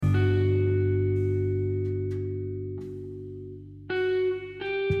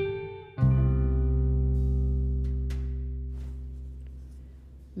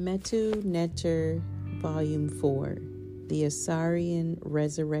Metu Neter, Volume 4, The Ausarian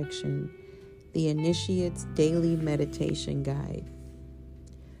Resurrection, The Initiate's Daily Meditation Guide.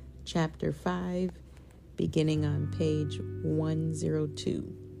 Chapter 5, beginning on page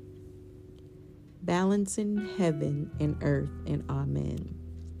 102. Balancing Heaven and Earth and Amen.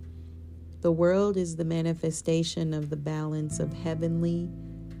 The world is the manifestation of the balance of heavenly,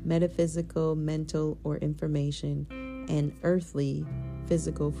 metaphysical, mental, or information, and earthly,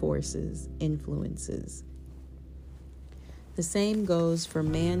 physical forces, influences. The same goes for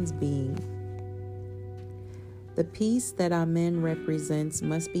man's being. The peace that Amen represents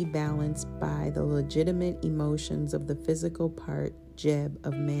must be balanced by the legitimate emotions of the physical part, Jeb,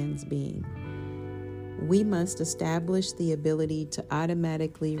 of man's being. We must establish the ability to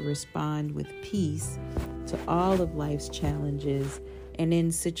automatically respond with peace to all of life's challenges and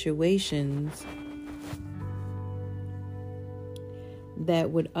in situations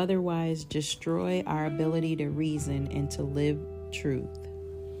that would otherwise destroy our ability to reason and to live truth.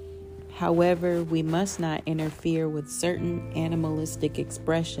 However, we must not interfere with certain animalistic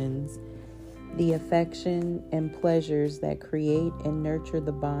expressions, the affection and pleasures that create and nurture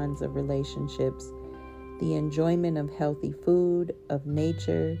the bonds of relationships, the enjoyment of healthy food, of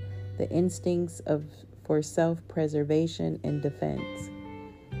nature, the instincts for self-preservation and defense.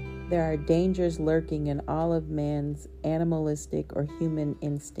 There are dangers lurking in all of man's animalistic or human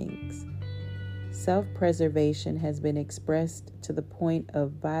instincts. Self-preservation has been expressed to the point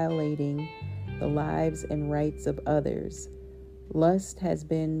of violating the lives and rights of others. Lust has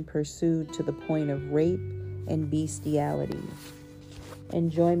been pursued to the point of rape and bestiality.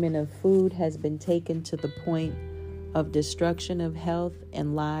 Enjoyment of food has been taken to the point of destruction of health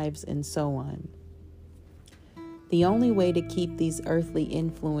and lives, and so on. The only way to keep these earthly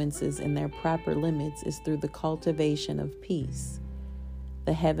influences in their proper limits is through the cultivation of peace,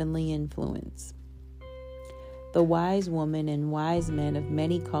 the heavenly influence. The wise woman and wise men of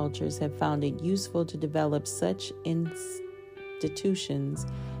many cultures have found it useful to develop such institutions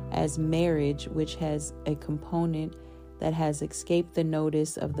as marriage, which has a component that has escaped the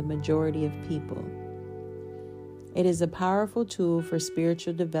notice of the majority of people. It is a powerful tool for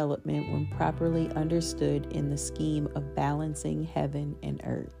spiritual development when properly understood in the scheme of balancing heaven and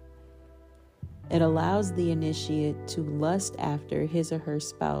earth. It allows the initiate to lust after his or her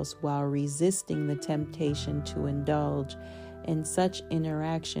spouse while resisting the temptation to indulge in such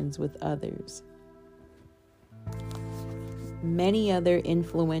interactions with others. Many other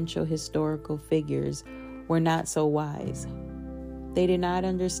influential historical figures were not so wise. They did not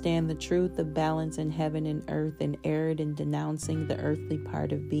understand the truth of balance in heaven and earth and erred in denouncing the earthly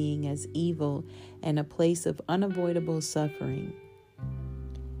part of being as evil and a place of unavoidable suffering.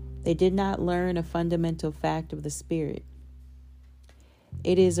 They did not learn a fundamental fact of the spirit.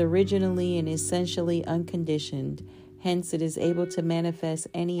 It is originally and essentially unconditioned, hence it is able to manifest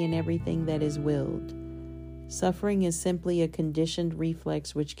any and everything that is willed. Suffering is simply a conditioned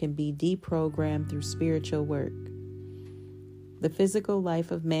reflex which can be deprogrammed through spiritual work. The physical life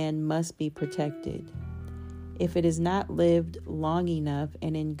of man must be protected. If it is not lived long enough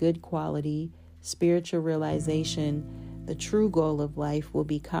and in good quality, spiritual realization, the true goal of life, will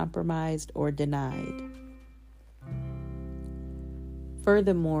be compromised or denied.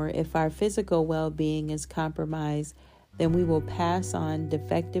 Furthermore, if our physical well-being is compromised, then we will pass on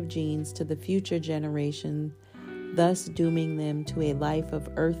defective genes to the future generation, thus dooming them to a life of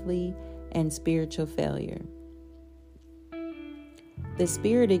earthly and spiritual failure. The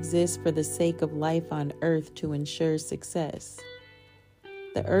spirit exists for the sake of life on earth to ensure success.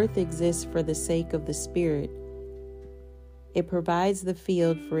 The earth exists for the sake of the spirit. It provides the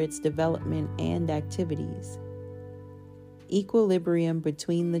field for its development and activities. Equilibrium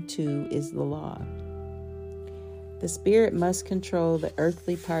between the two is the law. The spirit must control the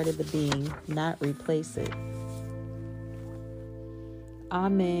earthly part of the being, not replace it.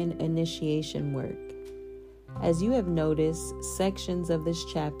 Amen. Initiation work. As you have noticed, sections of this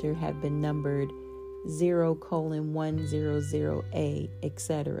chapter have been numbered 0:100A,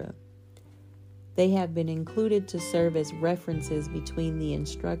 etc. They have been included to serve as references between the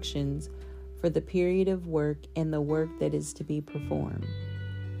instructions for the period of work and the work that is to be performed.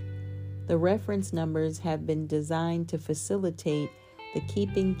 The reference numbers have been designed to facilitate the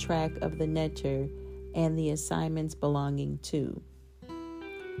keeping track of the neter and the assignments belonging to.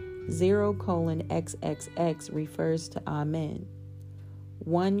 0:XXX refers to Amen.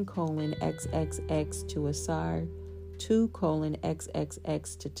 1:XXX to Asar,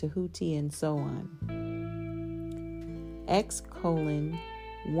 2:XXX to Tahuti, and so on.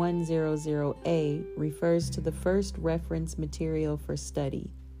 X:100A refers to the first reference material for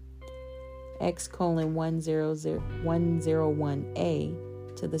study. X:101A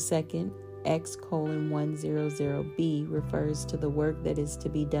to the second X:100B refers to the work that is to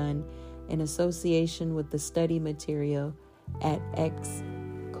be done in association with the study material at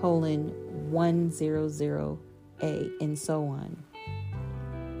X:100A, and so on.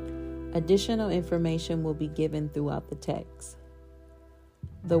 Additional information will be given throughout the text.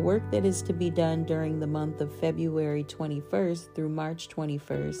 The work that is to be done during the month of February 21st through March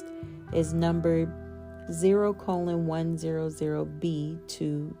 21st is numbered 0:100B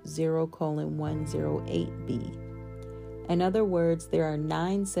to 0:108B. In other words, there are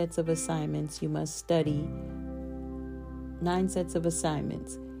 9 sets of assignments you must study. 9 sets of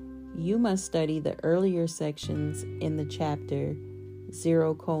assignments. You must study the earlier sections in the chapter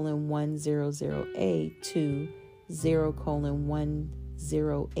 0:100A to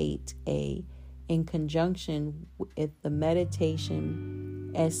 0:108A in conjunction with the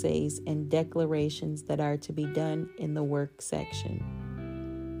meditation, essays, and declarations that are to be done in the work section.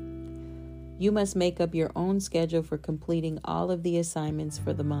 You must make up your own schedule for completing all of the assignments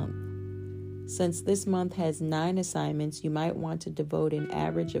for the month. Since this month has 9 assignments, you might want to devote an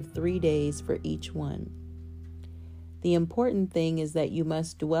average of 3 days for each one. The important thing is that you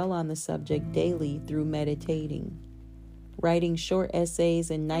must dwell on the subject daily through meditating, writing short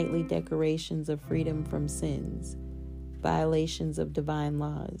essays and nightly declarations of freedom from sins, violations of divine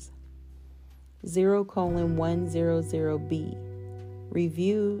laws. 0:100B.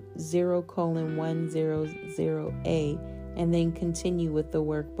 Review 0:100A and then continue with the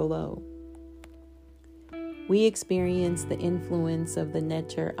work below. We experience the influence of the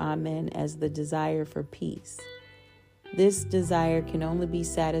Neter Amen as the desire for peace. This desire can only be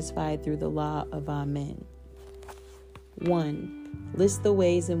satisfied through the law of Amen. 1. List the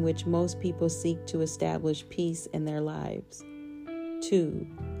ways in which most people seek to establish peace in their lives. 2.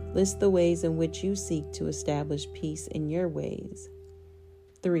 List the ways in which you seek to establish peace in your ways.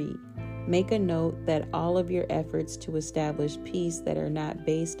 3. Make a note that all of your efforts to establish peace that are not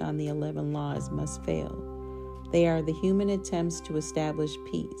based on the 11 laws must fail. They are the human attempts to establish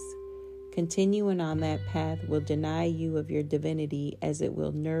peace. Continuing on that path will deny you of your divinity, as it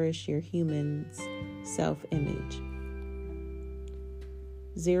will nourish your human's self-image.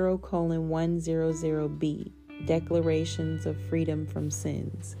 0:100B. Declarations of freedom from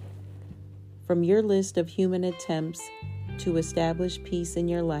sins. From your list of human attempts to establish peace in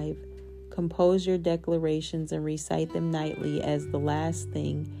your life, compose your declarations and recite them nightly as the last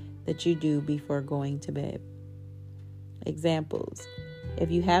thing that you do before going to bed. Examples. If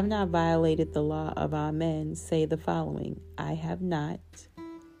you have not violated the law of Amen, say the following: I have not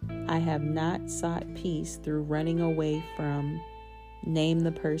sought peace through running away from, name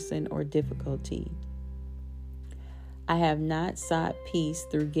the person or difficulty. I have not sought peace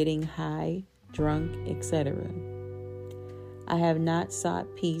through getting high, drunk, etc. I have not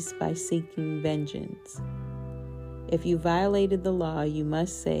sought peace by seeking vengeance. If you violated the law, you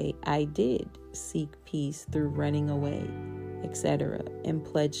must say, I did seek peace through running away, etc., and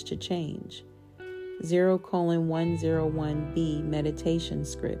pledge to change. 0:101B meditation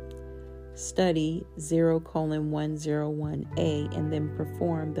script. Study 0:101A and then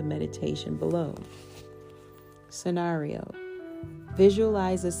perform the meditation below. Scenario.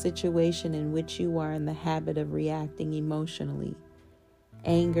 Visualize a situation in which you are in the habit of reacting emotionally.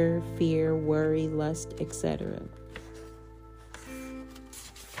 Anger, fear, worry, lust, etc.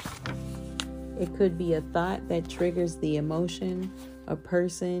 It could be a thought that triggers the emotion, a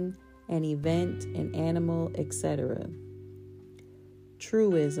person, an event, an animal, etc.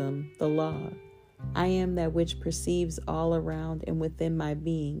 Truism, the law. I am that which perceives all around and within my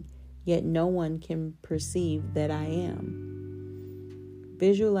being, yet no one can perceive that I am.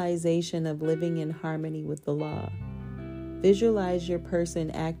 Visualization of living in harmony with the law. Visualize your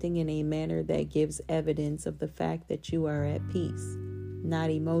person acting in a manner that gives evidence of the fact that you are at peace, not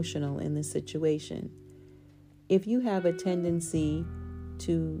emotional in the situation. If you have a tendency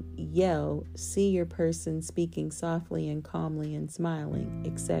to yell, see your person speaking softly and calmly and smiling,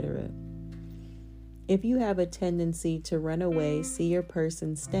 etc. If you have a tendency to run away, see your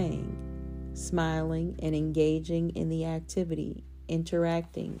person staying, smiling, and engaging in the activity,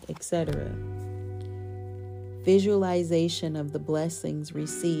 interacting, etc. Visualization of the blessings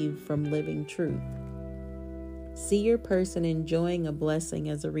received from living truth. See your person enjoying a blessing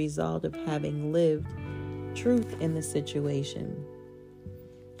as a result of having lived truth in the situation.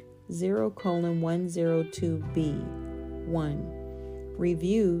 0:102B. 1.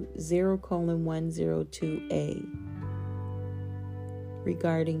 Review 0:102A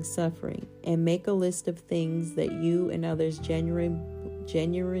regarding suffering, and make a list of things that you and others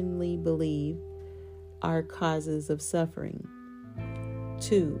genuinely believe are causes of suffering.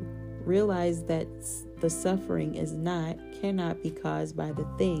 2. Realize that the suffering cannot be caused by the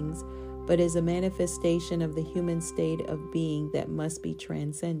things, but is a manifestation of the human state of being that must be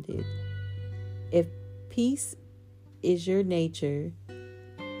transcended. If peace is your nature,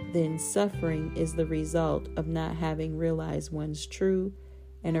 then suffering is the result of not having realized one's true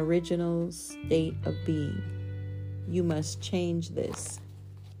and original state of being. You must change this.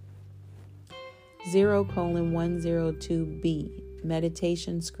 0:102b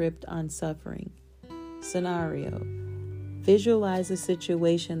Meditation script on suffering. Scenario: visualize a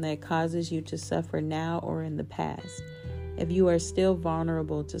situation that causes you to suffer now or in the past, if you are still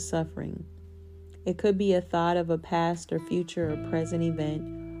vulnerable to suffering. It could be a thought of a past or future or present event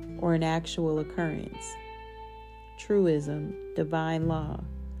or an actual occurrence. Truism, divine law.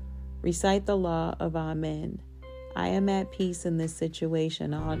 Recite the law of Amen. I am at peace in this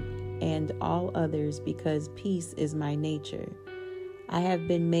situation and all others because peace is my nature. I have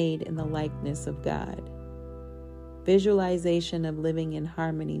been made in the likeness of God. Visualization of living in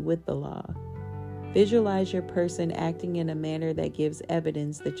harmony with the law. Visualize your person acting in a manner that gives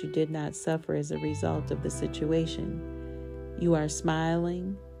evidence that you did not suffer as a result of the situation. You are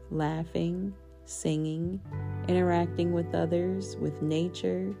smiling, laughing, singing, interacting with others, with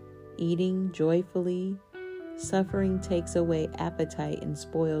nature, eating joyfully. Suffering takes away appetite and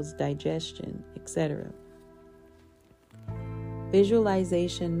spoils digestion, etc.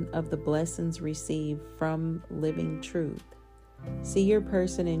 Visualization of the blessings received from living truth. See your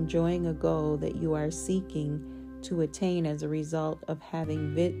person enjoying a goal that you are seeking to attain as a result of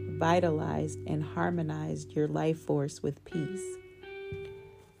having vitalized and harmonized your life force with peace.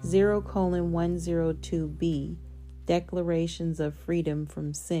 0:102b Declarations of freedom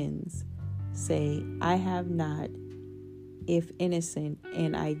from sins. Say, I have not if innocent,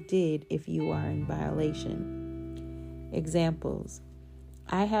 and I did if you are in violation. Examples: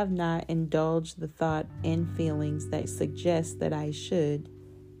 I have not indulged the thought and feelings that suggest that I should.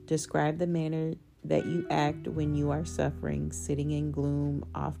 Describe the manner that you act when you are suffering, sitting in gloom,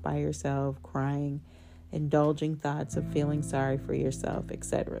 off by yourself, crying, indulging thoughts of feeling sorry for yourself,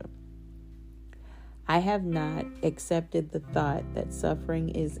 etc. I have not accepted the thought that suffering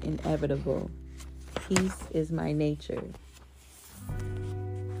is inevitable. Peace is my nature.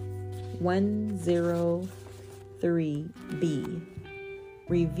 103b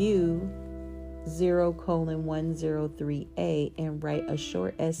Review 0:103a and write a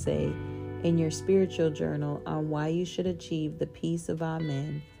short essay in your spiritual journal on why you should achieve the peace of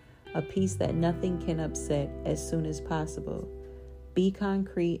Amen, a peace that nothing can upset, as soon as possible. Be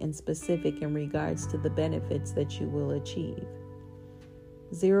concrete and specific in regards to the benefits that you will achieve.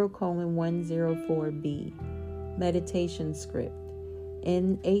 0:104b Meditation script.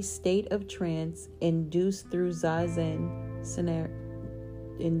 In a state of trance induced through Zazen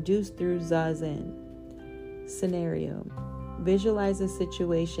scenario. Visualize a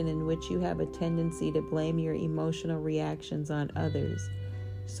situation in which you have a tendency to blame your emotional reactions on others.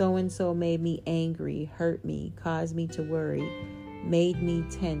 So-and-so made me angry, hurt me, caused me to worry, made me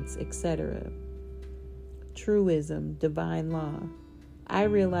tense, etc. Truism, divine law. I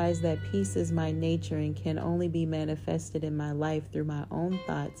realize that peace is my nature and can only be manifested in my life through my own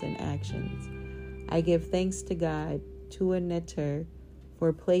thoughts and actions. I give thanks to God, Metu Neter,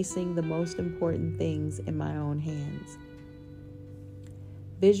 for placing the most important things in my own hands.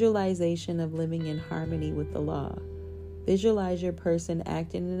 Visualization of living in harmony with the law. Visualize your person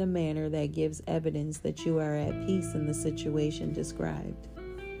acting in a manner that gives evidence that you are at peace in the situation described.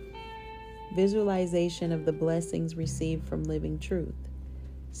 Visualization of the blessings received from living truth.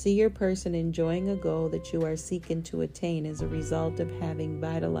 See your person enjoying a goal that you are seeking to attain as a result of having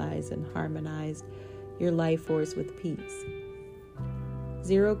vitalized and harmonized your life force with peace.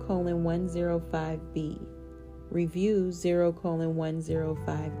 0:105b Review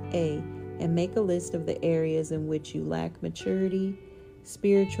 0:105a and make a list of the areas in which you lack maturity,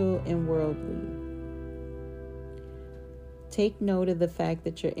 spiritual and worldly. Take note of the fact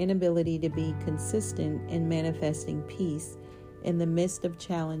that your inability to be consistent in manifesting peace in the midst of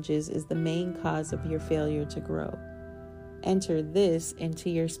challenges is the main cause of your failure to grow. Enter this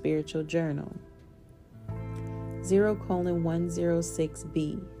into your spiritual journal.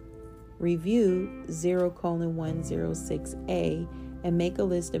 0:106b Review 0:106a and make a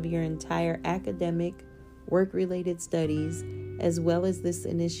list of your entire academic, work-related studies, as well as this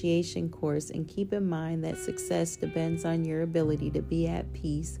initiation course, and keep in mind that success depends on your ability to be at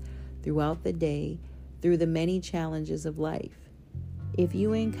peace throughout the day through the many challenges of life. If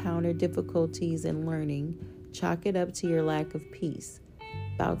you encounter difficulties in learning, chalk it up to your lack of peace.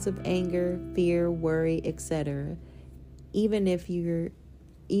 bouts of anger, fear, worry, etc., even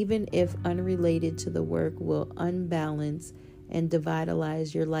if unrelated to the work, will unbalance and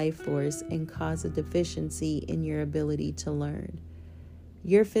devitalize your life force and cause a deficiency in your ability to learn.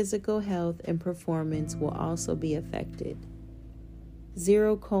 Your physical health and performance will also be affected.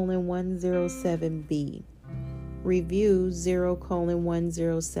 0:107b. Review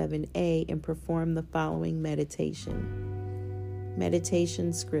 0:107a and perform the following meditation.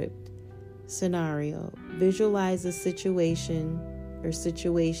 Meditation script. Scenario. Visualize a situation or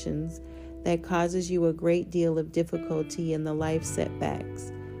situations that causes you a great deal of difficulty in the life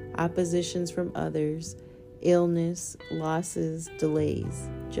setbacks, oppositions from others, illness, losses, delays,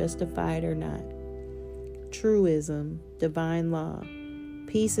 justified or not. Truism, divine law.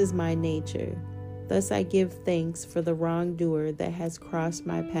 Peace is my nature. Thus I give thanks for the wrongdoer that has crossed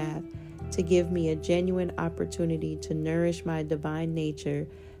my path to give me a genuine opportunity to nourish my divine nature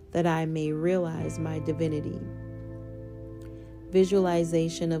that I may realize my divinity.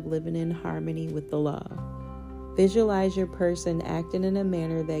 Visualization of living in harmony with the law. Visualize your person acting in a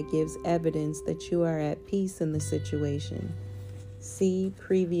manner that gives evidence that you are at peace in the situation. See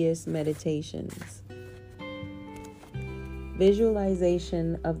previous meditations.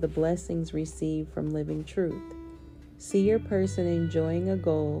 Visualization of the blessings received from living truth. See your person enjoying a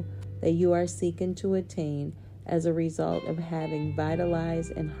goal that you are seeking to attain as a result of having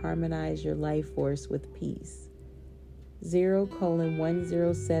vitalized and harmonized your life force with peace.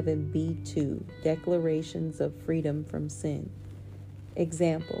 0:107b2. Declarations of freedom from sin.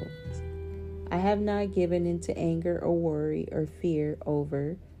 Examples. I have not given into anger or worry or fear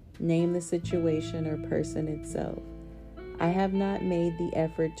over, name the situation or person itself. I have not made the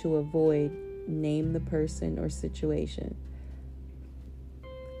effort to avoid, name the person or situation.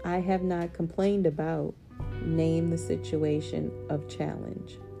 I have not complained about, name the situation of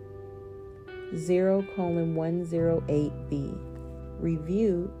challenge. 0:108b.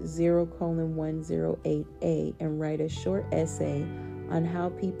 Review 0:108a and write a short essay on how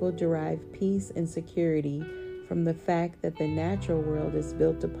people derive peace and security from the fact that the natural world is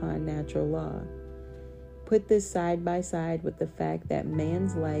built upon natural law. Put this side by side with the fact that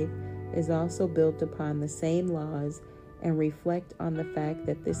man's life is also built upon the same laws and reflect on the fact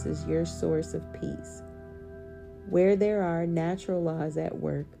that this is your source of peace. Where there are natural laws at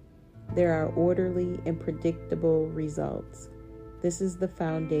work, there are orderly and predictable results. This is the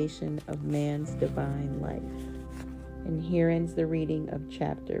foundation of man's divine life. And here ends the reading of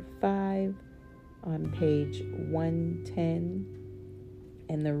chapter 5 on page 110,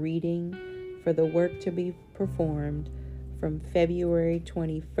 and the reading for the work to be performed from February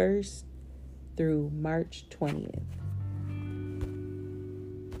 21st through March 20th.